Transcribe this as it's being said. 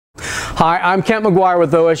Hi, I'm Kent McGuire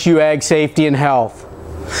with OSU Ag Safety and Health.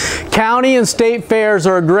 County and state fairs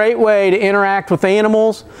are a great way to interact with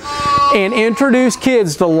animals and introduce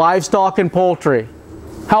kids to livestock and poultry.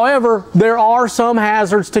 However, there are some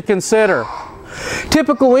hazards to consider.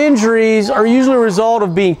 Typical injuries are usually a result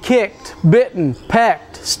of being kicked, bitten,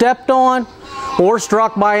 pecked, stepped on, or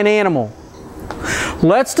struck by an animal.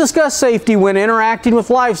 Let's discuss safety when interacting with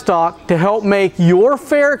livestock to help make your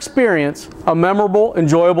fair experience a memorable,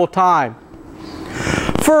 enjoyable time.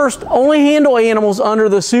 First, only handle animals under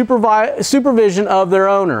the supervision of their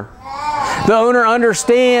owner. The owner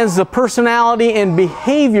understands the personality and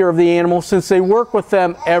behavior of the animal since they work with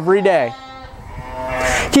them every day.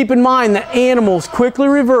 Keep in mind that animals quickly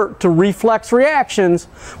revert to reflex reactions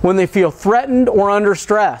when they feel threatened or under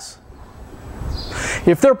stress.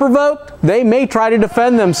 If they're provoked, they may try to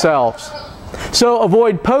defend themselves. So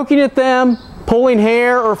avoid poking at them, pulling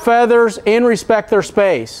hair or feathers, and respect their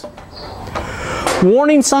space.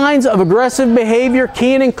 Warning signs of aggressive behavior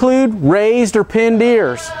can include raised or pinned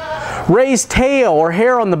ears, raised tail or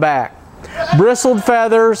hair on the back, bristled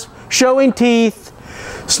feathers, showing teeth,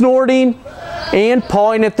 snorting, and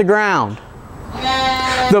pawing at the ground.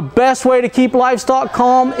 The best way to keep livestock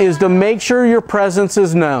calm is to make sure your presence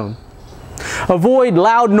is known. Avoid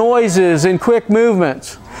loud noises and quick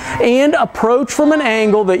movements, and approach from an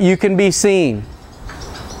angle that you can be seen.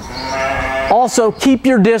 Also, keep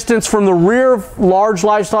your distance from the rear of large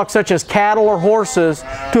livestock such as cattle or horses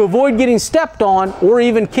to avoid getting stepped on or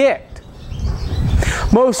even kicked.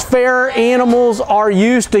 Most fair animals are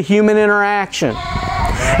used to human interaction.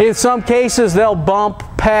 In some cases, they'll bump,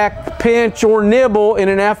 peck, pinch, or nibble in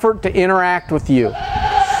an effort to interact with you.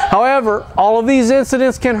 However, all of these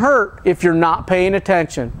incidents can hurt if you're not paying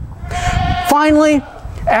attention. Finally,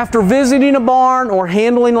 after visiting a barn or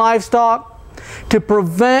handling livestock, to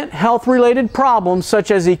prevent health-related problems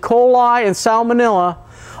such as E. coli and salmonella,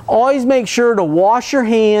 always make sure to wash your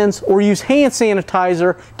hands or use hand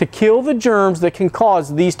sanitizer to kill the germs that can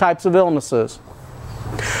cause these types of illnesses.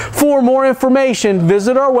 For more information,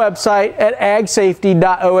 visit our website at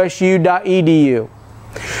agsafety.osu.edu.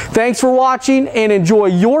 Thanks for watching and enjoy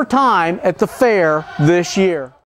your time at the fair this year.